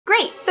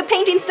Great, the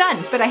painting's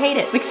done, but I hate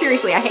it. Like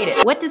seriously, I hate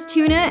it. What does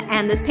tuna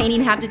and this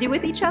painting have to do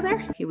with each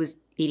other? He was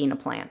eating a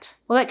plant.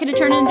 Well, that could have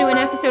turned into an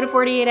episode of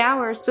 48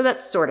 Hours, so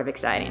that's sort of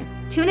exciting.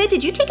 Tuna,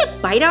 did you take a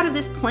bite out of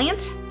this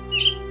plant?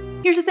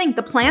 Here's the thing,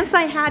 the plants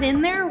I had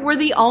in there were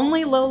the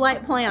only low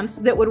light plants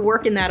that would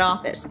work in that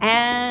office.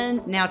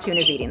 And now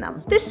Tuna's eating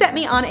them. This set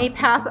me on a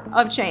path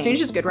of change. Change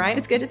is good, right?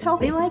 It's good, it's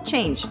healthy. They like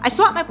change. I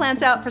swapped my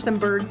plants out for some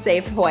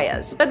bird-safe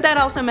Hoyas, but that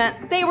also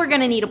meant they were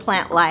gonna need a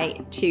plant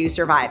light to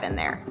survive in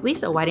there.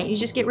 Lisa, why didn't you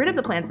just get rid of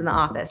the plants in the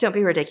office? Don't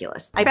be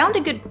ridiculous. I found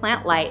a good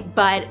plant light,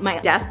 but my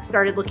desk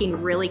started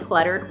looking really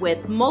cluttered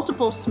with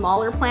multiple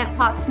smaller plant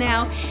pots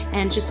now,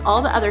 and just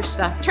all the other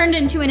stuff turned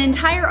into an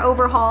entire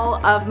overhaul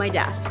of my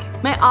desk.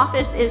 My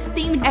office is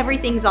themed,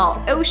 everything's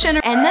all ocean,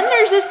 and then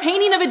there's this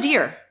painting of a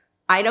deer.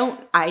 I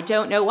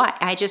don't know why.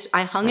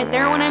 I hung it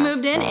there when I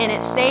moved in and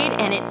it stayed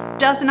and it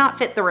does not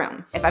fit the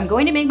room. If I'm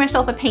going to make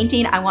myself a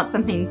painting, I want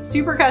something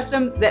super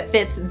custom that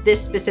fits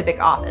this specific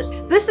office.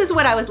 This is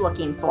what I was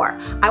looking for.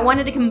 I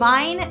wanted to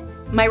combine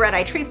my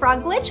red-eye tree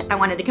frog glitch, I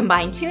wanted to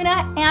combine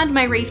tuna, and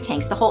my reef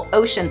tanks, the whole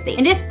ocean theme.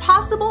 And if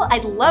possible,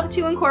 I'd love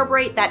to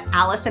incorporate that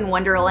Alice in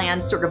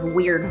Wonderland sort of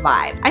weird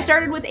vibe. I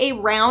started with a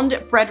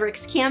round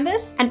Fredericks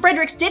canvas, and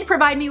Fredericks did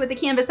provide me with the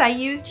canvas I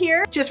used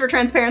here. Just for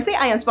transparency,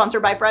 I am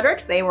sponsored by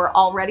Fredericks. They were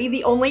already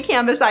the only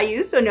canvas I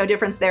used, so no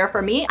difference there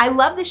for me. I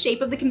love the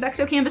shape of the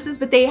convexo canvases,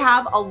 but they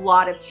have a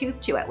lot of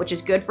tooth to it, which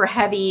is good for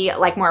heavy,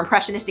 like more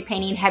impressionistic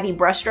painting, heavy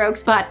brush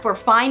strokes. But for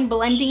fine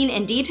blending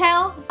and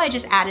detail, I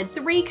just added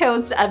 3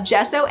 coats of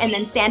gesso and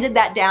then sanded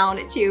that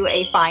down to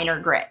a finer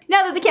grit.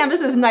 Now that the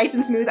canvas is nice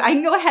and smooth, I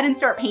can go ahead and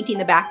start painting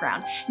the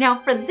background. Now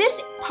for this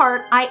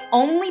part, I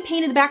only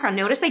painted the background.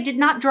 Notice I did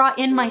not draw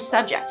in my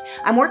subject.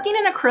 I'm working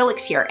in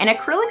acrylics here, and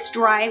acrylics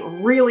dry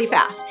really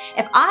fast.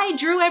 If I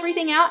drew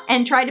everything out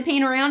and tried to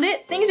paint around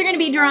it, things are gonna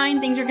be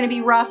drying, things are gonna be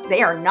rough,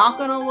 they are not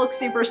gonna look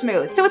super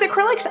smooth. So with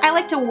acrylics, I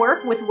like to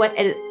work with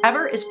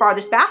whatever is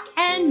farthest back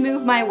and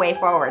move my way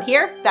forward.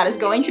 Here, that is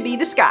going to be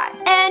the sky,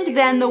 and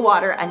then the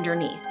water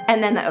underneath,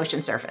 and then the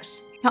ocean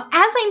surface. Now,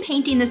 as I'm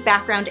painting this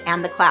background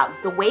and the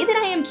clouds, the way that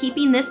I am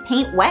keeping this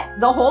paint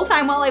wet the whole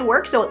time while I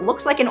work so it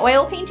looks like an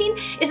oil painting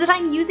is that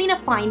I'm using a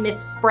fine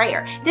mist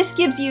sprayer. This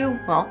gives you,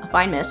 well, a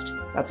fine mist,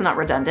 that's not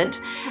redundant,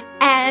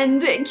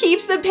 and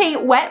keeps the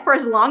paint wet for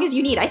as long as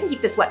you need. I can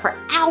keep this wet for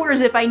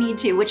hours if I need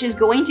to, which is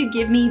going to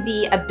give me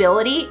the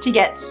ability to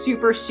get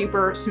super,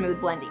 super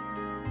smooth blending.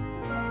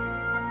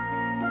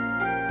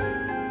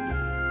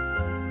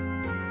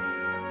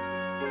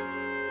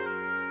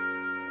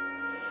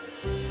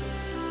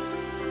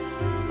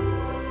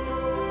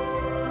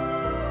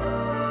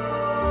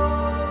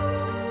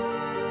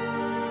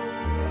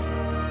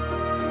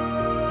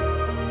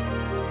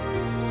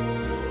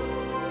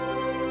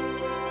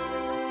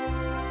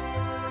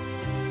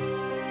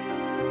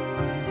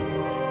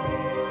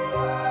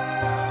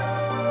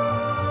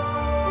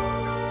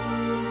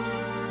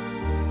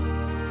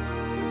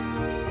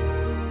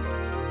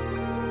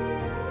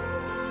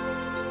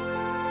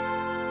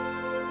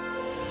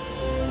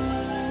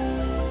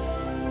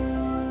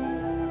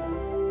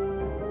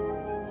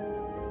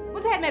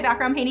 My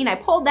background painting, I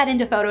pulled that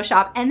into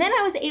Photoshop, and then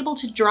I was able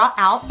to draw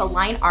out the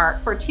line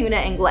art for Tuna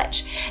and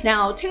Glitch.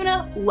 Now,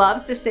 Tuna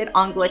loves to sit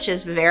on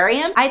Glitch's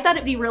vivarium. I thought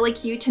it'd be really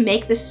cute to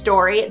make the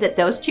story that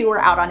those two are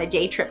out on a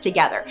day trip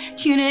together.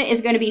 Tuna is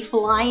going to be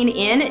flying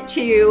in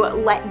to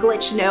let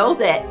Glitch know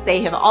that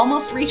they have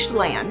almost reached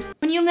land.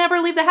 When you never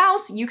leave the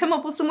house, you come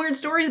up with some weird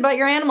stories about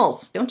your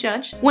animals. Don't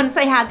judge. Once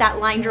I had that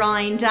line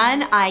drawing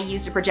done, I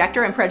used a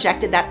projector and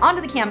projected that onto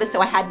the canvas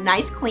so I had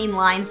nice clean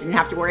lines, didn't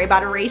have to worry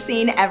about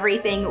erasing.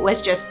 Everything was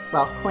just,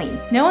 well, clean.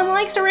 No one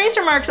likes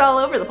eraser marks all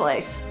over the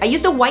place. I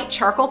used a white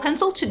charcoal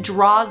pencil to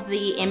draw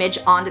the image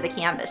onto the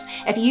canvas.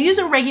 If you use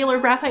a regular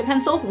graphite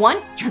pencil,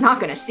 1, you're not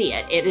gonna see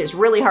it. It is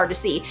really hard to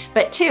see.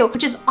 But 2,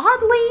 which is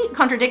oddly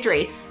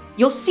contradictory,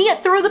 you'll see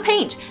it through the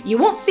paint. You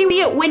won't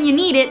see it when you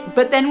need it,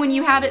 but then when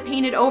you have it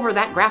painted over,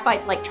 that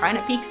graphite's like trying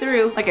to peek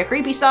through like a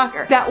creepy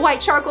stalker. That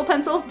white charcoal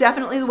pencil,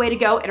 definitely the way to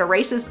go. It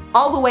erases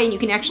all the way and you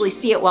can actually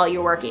see it while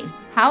you're working.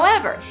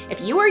 However, if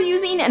you are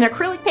using an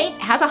acrylic paint,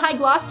 it has a high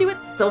gloss to it,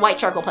 the white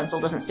charcoal pencil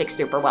doesn't stick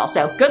super well,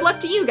 so good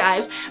luck to you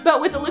guys. But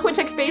with the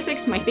Liquitex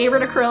Basics, my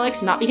favorite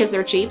acrylics, not because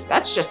they're cheap,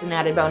 that's just an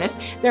added bonus,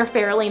 they're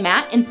fairly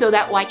matte, and so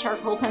that white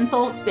charcoal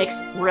pencil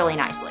sticks really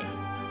nicely.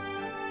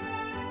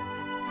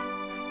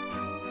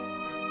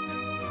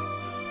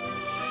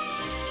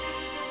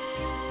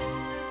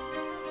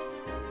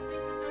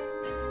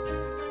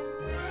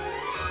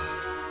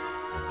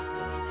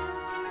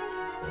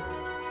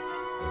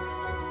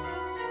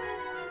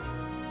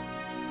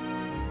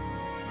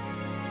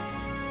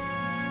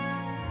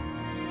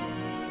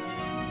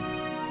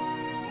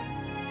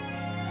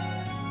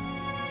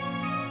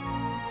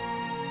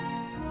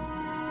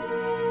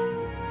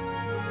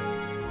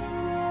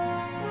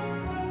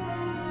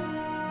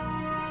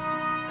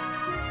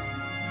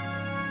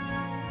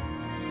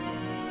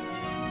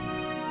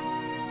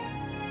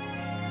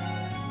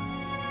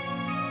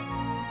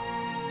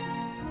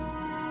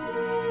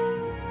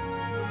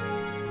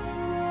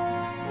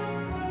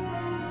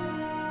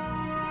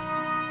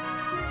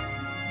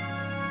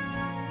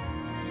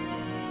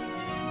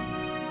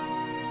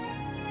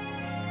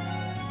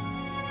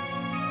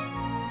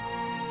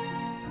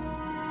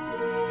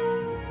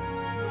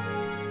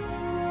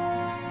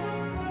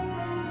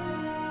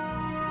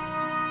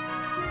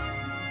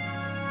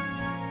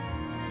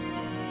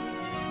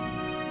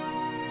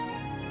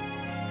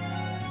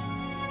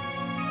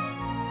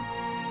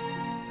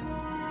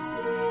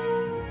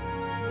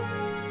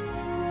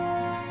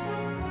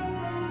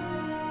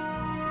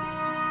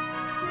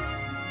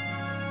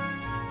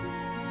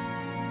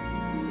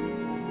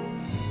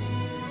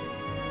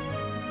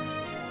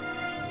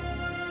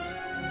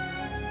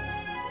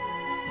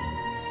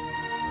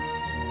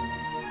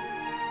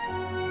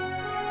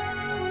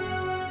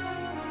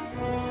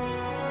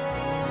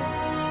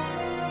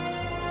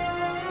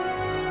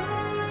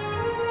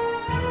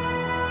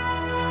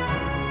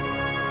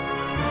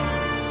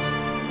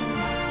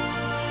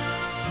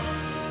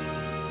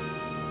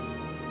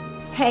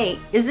 Hey,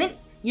 isn't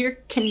your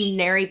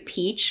canary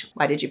peach?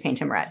 Why did you paint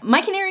him red?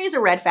 My canary is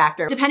a red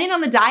factor. Depending on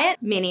the diet,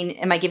 meaning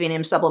am I giving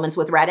him supplements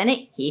with red in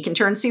it, he can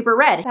turn super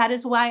red. That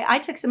is why I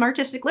took some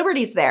artistic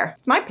liberties there.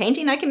 It's my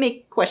painting, I can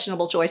make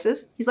questionable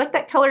choices. He's like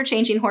that color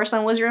changing horse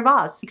on Wizard of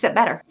Oz, except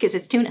better, because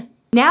it's tuna.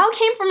 Now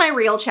came for my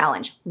real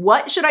challenge.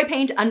 What should I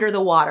paint under the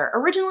water?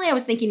 Originally, I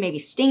was thinking maybe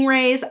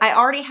stingrays. I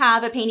already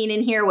have a painting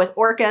in here with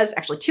orcas,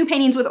 actually 2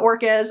 paintings with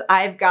orcas.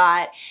 I've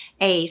got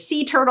a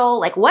sea turtle.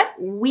 Like, what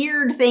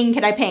weird thing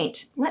could I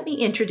paint? Let me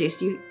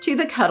introduce you to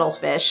the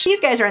cuttlefish. These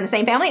guys are in the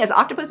same family as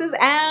octopuses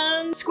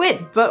and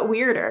squid, but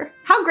weirder.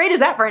 How great is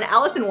that for an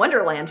Alice in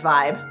Wonderland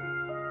vibe?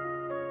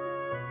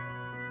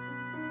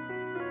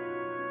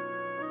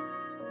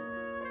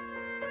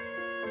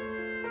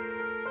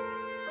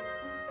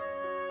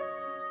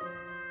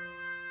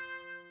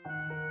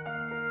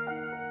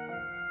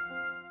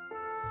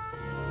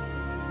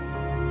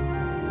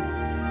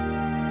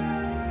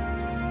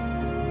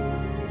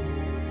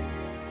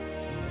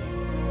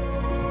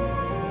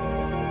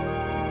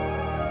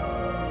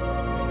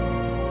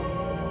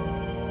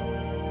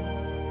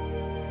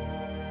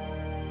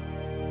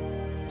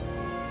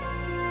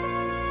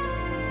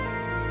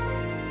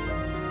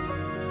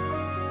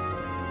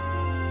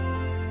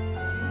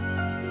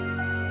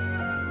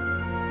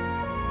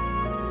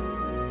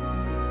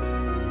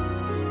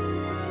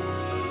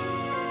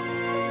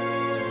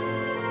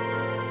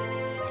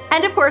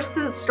 And of course,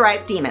 the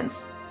striped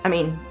demons. I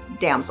mean,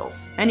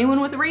 damsels.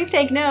 Anyone with a reef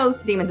tank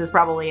knows demons is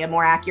probably a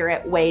more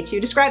accurate way to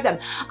describe them.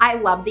 I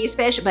love these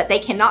fish, but they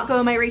cannot go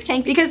in my reef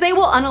tank because they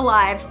will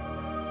unalive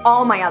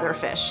all my other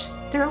fish.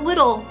 They're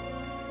little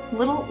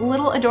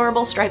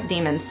adorable striped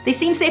demons. They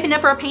seem safe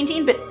enough for a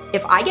painting, but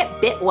if I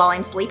get bit while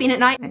I'm sleeping at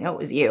night, I know it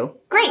was you.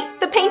 Great,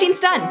 the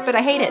painting's done, but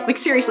I hate it. Like,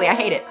 seriously, I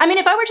hate it. I mean,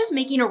 if I were just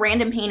making a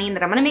random painting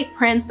that I'm gonna make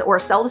prints or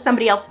sell to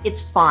somebody else, it's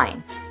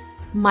fine.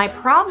 My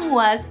problem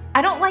was,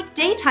 I don't like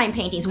daytime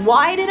paintings.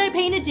 Why did I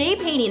paint a day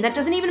painting? That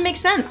doesn't even make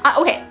sense.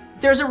 Okay,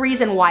 there's a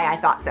reason why I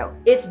thought so.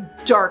 It's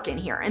dark in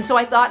here, and so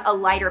I thought a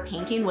lighter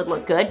painting would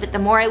look good, but the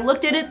more I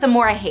looked at it, the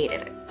more I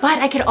hated it.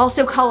 But I could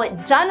also call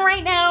it done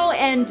right now,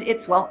 and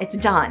it's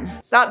done.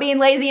 Stop being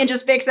lazy and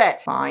just fix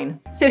it. Fine.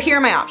 So here are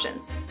my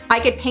options.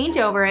 I could paint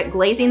over it,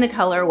 glazing the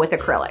color with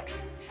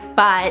acrylics,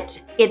 but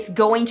it's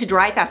going to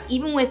dry fast.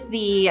 Even with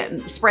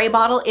the spray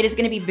bottle, it is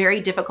gonna be very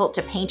difficult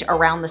to paint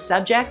around the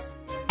subjects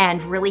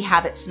and really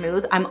have it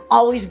smooth. I'm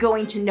always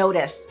going to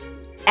notice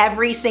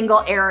every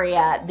single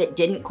area that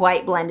didn't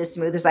quite blend as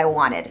smooth as I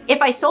wanted.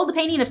 If I sold the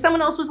painting, if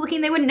someone else was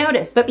looking, they wouldn't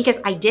notice. But because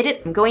I did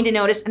it, I'm going to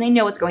notice, and I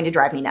know it's going to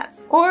drive me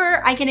nuts.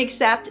 Or I can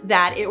accept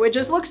that it would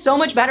just look so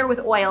much better with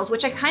oils,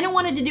 which I kind of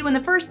wanted to do in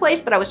the first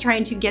place, but I was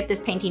trying to get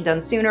this painting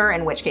done sooner,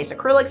 in which case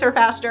acrylics are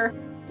faster,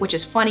 which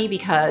is funny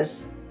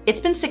because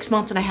it's been 6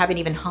 months and I haven't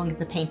even hung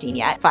the painting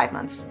yet. 5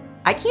 months.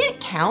 I can't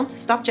count,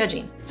 stop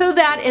judging. So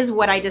that is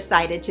what I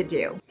decided to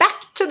do. Back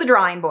to the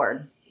drawing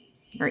board,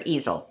 or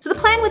easel. So the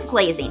plan with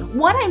glazing,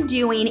 what I'm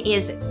doing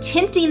is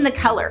tinting the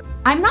color.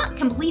 I'm not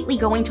completely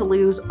going to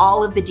lose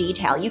all of the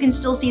detail. You can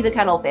still see the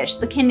cuttlefish,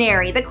 the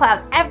canary, the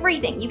clouds,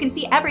 everything. You can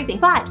see everything,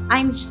 but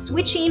I'm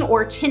switching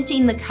or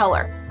tinting the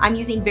color. I'm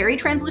using very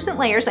translucent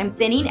layers. I'm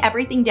thinning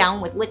everything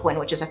down with liquid,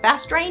 which is a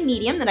fast drying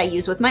medium that I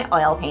use with my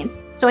oil paints.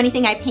 So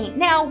anything I paint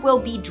now will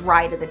be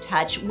dry to the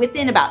touch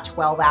within about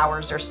 12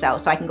 hours or so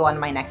I can go on to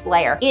my next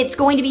layer. It's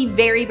going to be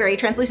very, very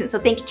translucent. So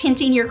think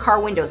tinting your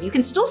car windows. You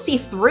can still see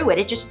through it.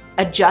 It just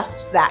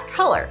adjusts that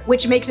color,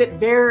 which makes it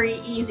very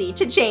easy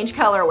to change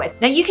color with.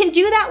 Now you can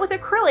do that with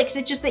acrylics.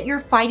 It's just that you're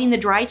fighting the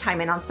dry time,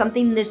 and on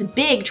something this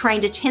big, trying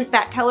to tint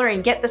that color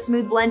and get the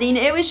smooth blending,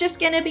 it was just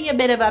gonna be a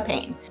bit of a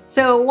pain.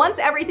 So once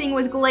everything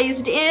was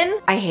glazed in,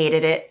 I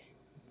hated it.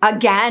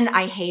 Again,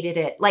 I hated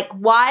it. Like,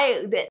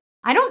 why?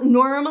 I don't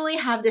normally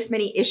have this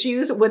many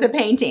issues with a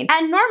painting.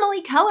 And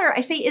normally color, I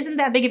say, isn't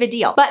that big of a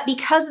deal. But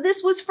because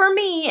this was for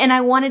me and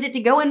I wanted it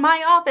to go in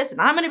my office and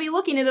I'm gonna be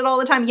looking at it all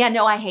the time, yeah,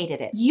 no, I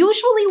hated it.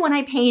 Usually when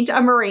I paint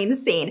a marine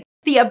scene,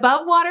 the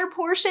above water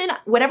portion,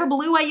 whatever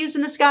blue I use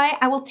in the sky,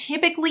 I will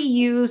typically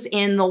use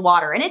in the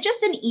water. And it's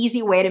just an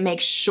easy way to make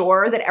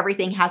sure that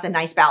everything has a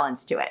nice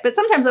balance to it. But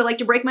sometimes I like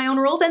to break my own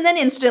rules and then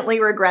instantly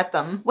regret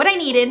them. What I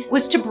needed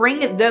was to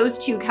bring those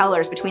two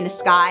colors between the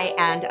sky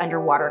and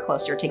underwater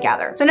closer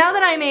together. So now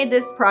that I made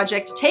this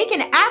project take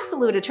an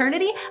absolute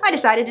eternity, I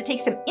decided to take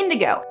some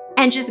indigo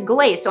and just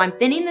glaze. So I'm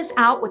thinning this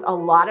out with a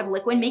lot of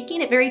liquid,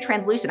 making it very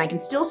translucent. I can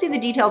still see the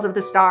details of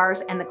the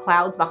stars and the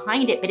clouds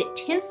behind it, but it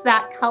tints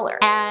that color.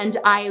 And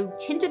I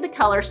tinted the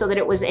color so that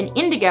it was an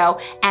indigo,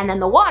 and then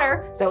the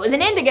water, so it was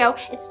an indigo.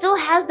 It still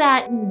has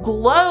that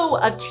glow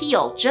of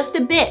teal, just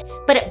a bit,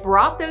 but it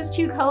brought those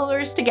two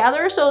colors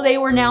together so they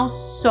were now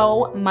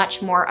so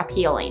much more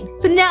appealing.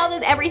 So now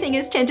that everything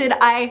is tinted,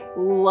 I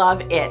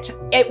love it.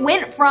 It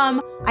went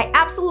from I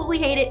absolutely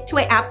hate it to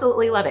I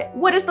absolutely love it.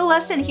 What is the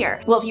lesson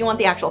here? Well, if you want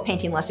the actual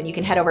painting lesson, you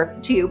can head over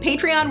to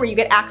Patreon, where you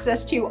get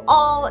access to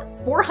all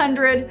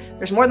 400,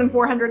 there's more than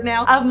 400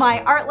 now, of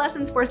my art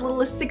lessons for as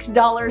little as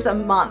 $6 a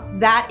month.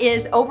 That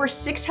is over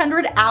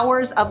 600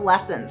 hours of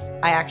lessons.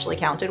 I actually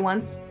counted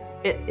once.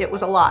 It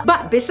was a lot.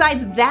 But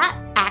besides that,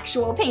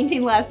 actual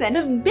painting lesson.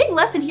 The big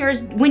lesson here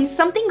is when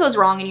something goes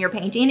wrong in your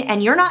painting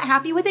and you're not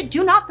happy with it,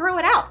 do not throw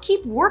it out.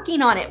 Keep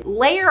working on it.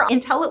 Layer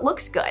until it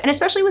looks good. And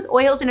especially with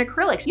oils and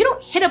acrylics, you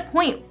don't hit a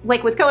point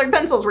like with colored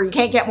pencils where you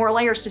can't get more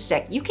layers to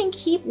stick. You can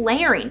keep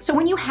layering. So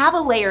when you have a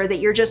layer that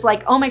you're just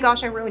like, oh my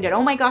gosh, I ruined it.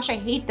 Oh my gosh, I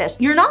hate this.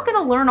 You're not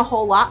gonna learn a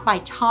whole lot by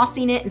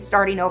tossing it and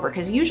starting over,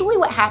 because usually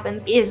what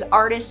happens is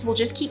artists will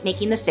just keep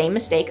making the same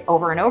mistake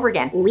over and over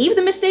again. Leave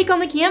the mistake on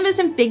the canvas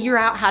and figure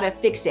out how to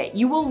fix it.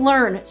 You will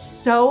learn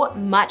so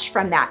much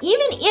from that.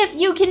 Even if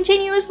you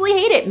continuously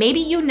hate it, maybe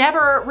you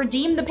never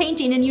redeem the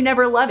painting and you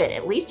never love it.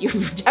 At least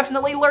you've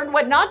definitely learned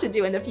what not to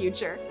do in the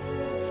future.